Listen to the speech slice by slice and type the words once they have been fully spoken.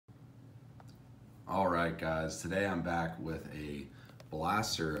All right, guys. Today I'm back with a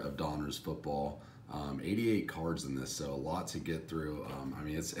blaster of Donruss football. 88 cards in this, so a lot to get through. I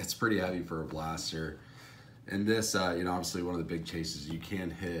mean, it's pretty heavy for a blaster. And this, obviously one of the big chases you can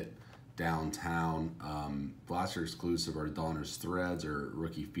hit downtown. Blaster exclusive are Donruss threads or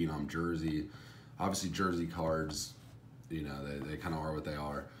rookie phenom jersey. Obviously, jersey cards, they kind of are what they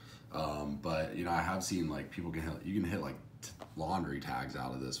are. But I have seen like people you can hit like laundry tags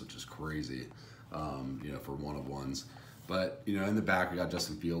out of this, which is crazy. For one-of-ones. But, in the back, we got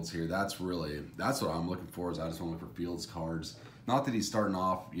Justin Fields here. That's what I'm looking for, is I just want to look for Fields cards. Not that he's starting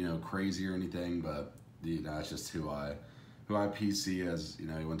off, crazy or anything, but, that's just who I PC as, he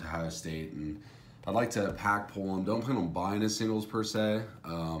went to Ohio State. And I'd like to pack pull him. Don't plan on buying his singles per se,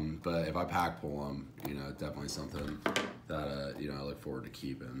 but if I pack pull him, definitely something that, I look forward to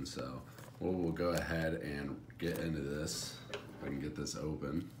keeping. So we'll go ahead and get into this. If I can get this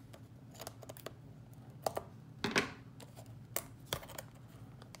open.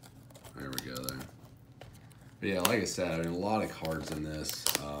 There we go there. But yeah, like I said, a lot of cards in this.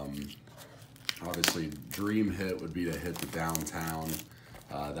 Obviously, dream hit would be to hit the downtown.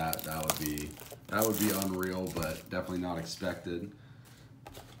 That would be unreal, but definitely not expected.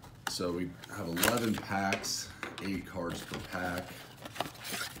 So we have 11 packs, 8 cards per pack.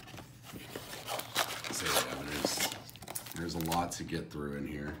 So yeah, there's a lot to get through in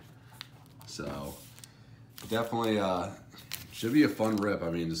here. So definitely should be a fun rip. I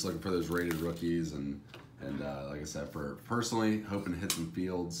mean, just looking for those rated rookies and like I said, for personally hoping to hit some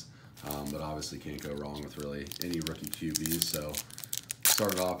Fields, but obviously can't go wrong with really any rookie QBs. So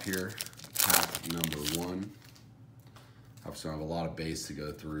started off here, pack number 1. Obviously I have a lot of base to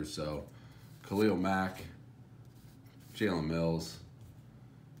go through. So Khalil Mack, Jalen Mills,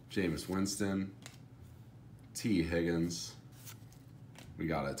 Jameis Winston, T. Higgins. We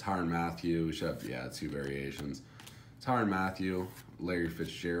got a Tyrann Mathieu. We should have, 2 variations. Tyrann Mathieu, Larry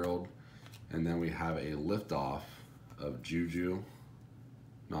Fitzgerald, and then we have a liftoff of Juju,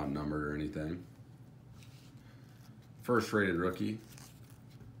 not numbered or anything. First rated rookie,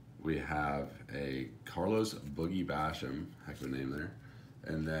 we have a Carlos Boogie Basham, heck of a name there,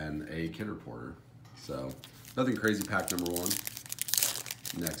 and then a kid reporter. So nothing crazy, pack number 1.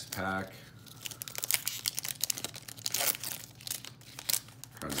 Next pack.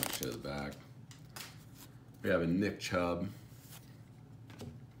 Trying to show the back. We have a Nick Chubb,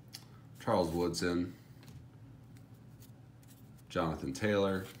 Charles Woodson, Jonathan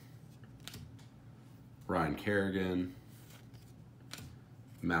Taylor, Ryan Kerrigan,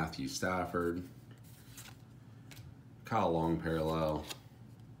 Matthew Stafford, Kyle Long parallel,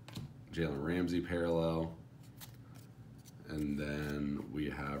 Jalen Ramsey parallel, and then we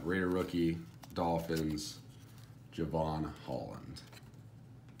have Raider rookie, Dolphins, Javon Holland.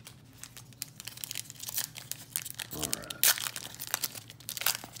 All right.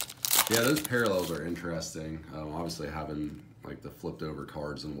 Yeah, those parallels are interesting. Obviously, having like the flipped over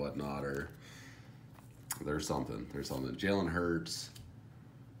cards and whatnot, there's something. Jalen Hurts,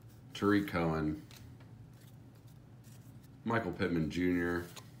 Tariq Cohen, Michael Pittman Jr.,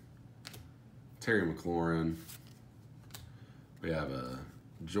 Terry McLaurin. We have a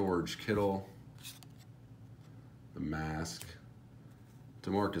George Kittle, the mask,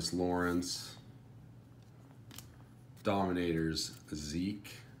 DeMarcus Lawrence, Dominators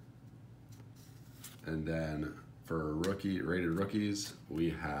Zeke, and then for rated rookies,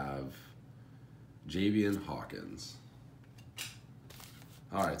 we have Javian Hawkins.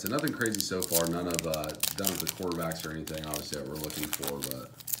 All right, so nothing crazy so far. None of the quarterbacks or anything, obviously, that we're looking for,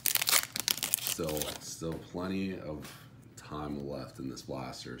 but still plenty of time left in this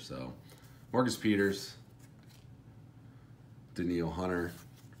blaster. So Marcus Peters, Danielle Hunter,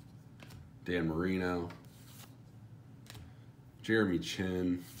 Dan Marino, Jeremy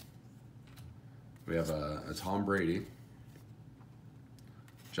Chin. We have a Tom Brady,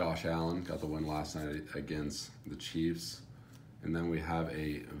 Josh Allen, got the win last night against the Chiefs. And then we have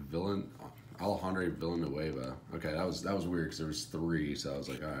a Alejandro Villanueva. Okay, that was weird because there was 3, so I was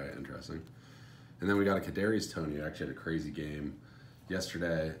like, all right, interesting. And then we got a Kadarius Toney, who actually had a crazy game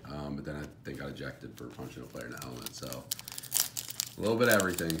yesterday, but then I think got ejected for punching a player in the helmet. So a little bit of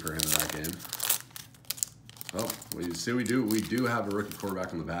everything for him in that game. Oh, we do have a rookie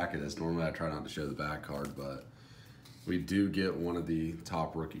quarterback on the back of this. Normally I try not to show the back card, but we do get one of the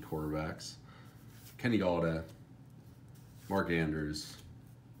top rookie quarterbacks. Kenny Galladay, Mark Andrews,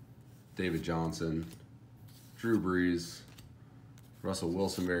 David Johnson, Drew Brees, Russell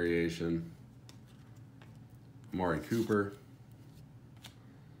Wilson variation, Amari Cooper,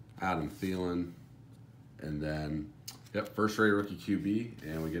 Adam Thielen, and then, first rated rookie QB,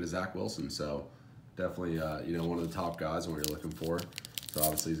 and we get a Zach Wilson. So Definitely, you know, one of the top guys and what you're looking for. So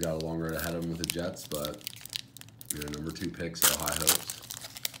obviously he's got a long road ahead of him with the Jets, but you know, number 2 pick, so high hopes.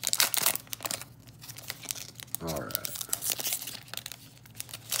 All right.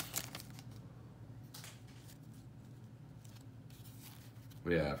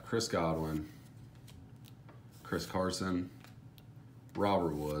 We have Chris Godwin, Chris Carson,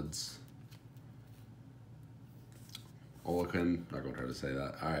 Robert Woods, Olakin, not going to try to say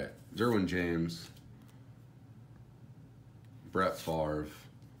that. All right, Derwin James, Brett Favre,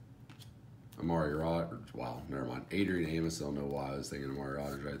 Amari Rodgers. Wow, never mind. Adrian Amos. I don't know why I was thinking Amari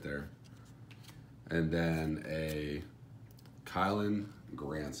Rodgers right there. And then a Kylan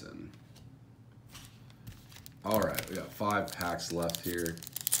Granson. All right, we got 5 packs left here.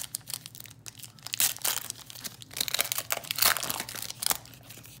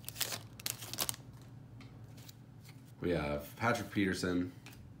 We have Patrick Peterson,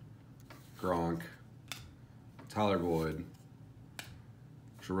 Gronk, Tyler Boyd,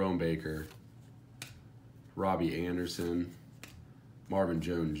 Jerome Baker, Robbie Anderson, Marvin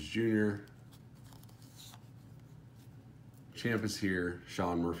Jones Jr., Champ is here,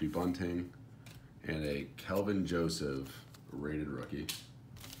 Sean Murphy Bunting, and a Kelvin Joseph rated rookie.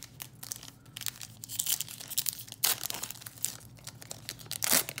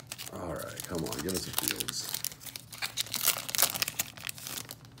 All right, come on, give us a Fields.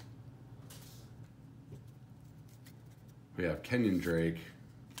 We have Kenyon Drake,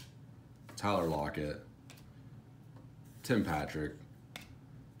 Tyler Lockett, Tim Patrick,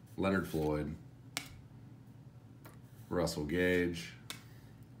 Leonard Floyd, Russell Gage,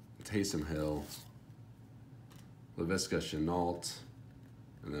 Taysom Hill, Laviska Shenault,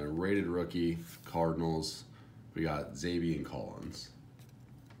 and then a rated rookie, Cardinals, we got Xavier Collins.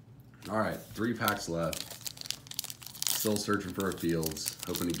 All right, 3 packs left. Still searching for a Fields,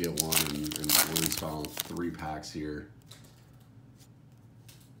 hoping to get one in one of these final 3 packs here.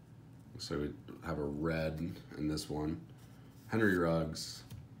 So we have a red in this one. Henry Ruggs,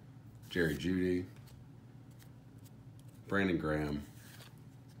 Jerry Jeudy, Brandon Graham,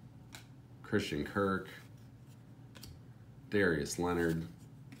 Christian Kirk, Darius Leonard,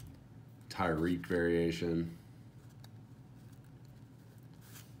 Tyreek variation.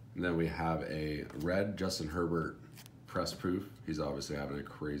 And then we have a red Justin Herbert press proof. He's obviously having a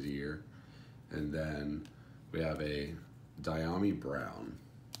crazy year. And then we have a Diami Brown.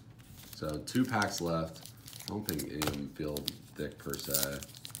 So 2 packs left. I don't think any of them feel thick per se.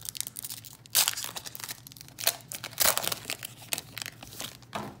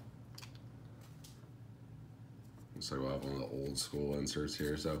 Looks like we'll have one of the old school inserts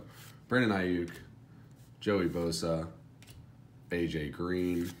here. So Brandon Ayuk, Joey Bosa, AJ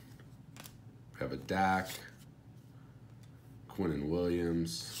Green. We have a Dak, Quinnen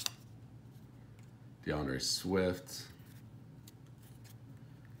Williams, DeAndre Swift.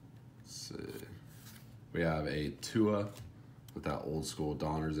 We have a Tua with that old school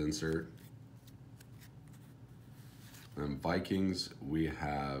Donruss insert. And Vikings, we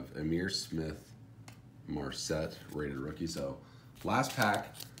have Amir Smith, Marset, rated rookie. So last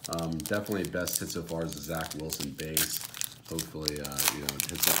pack, definitely best hit so far is the Zach Wilson base. Hopefully, you know,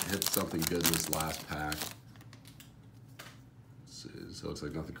 hit something good in this last pack. So it looks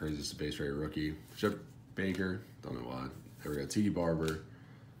like nothing crazy, just a base rated rookie. Chip Baker, don't know why. There we go, Tiki Barber,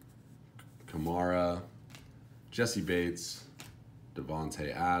 Kamara, Jesse Bates,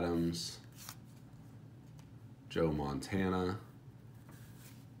 Devontae Adams, Joe Montana,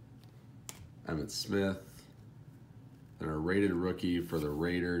 Emmitt Smith, and our rated rookie for the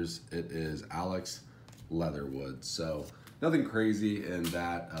Raiders, it is Alex Leatherwood. So nothing crazy in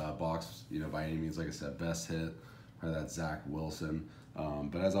that box, you know, by any means. Like I said, best hit, or that Zach Wilson.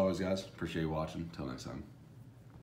 But as always, guys, appreciate you watching. Until next time.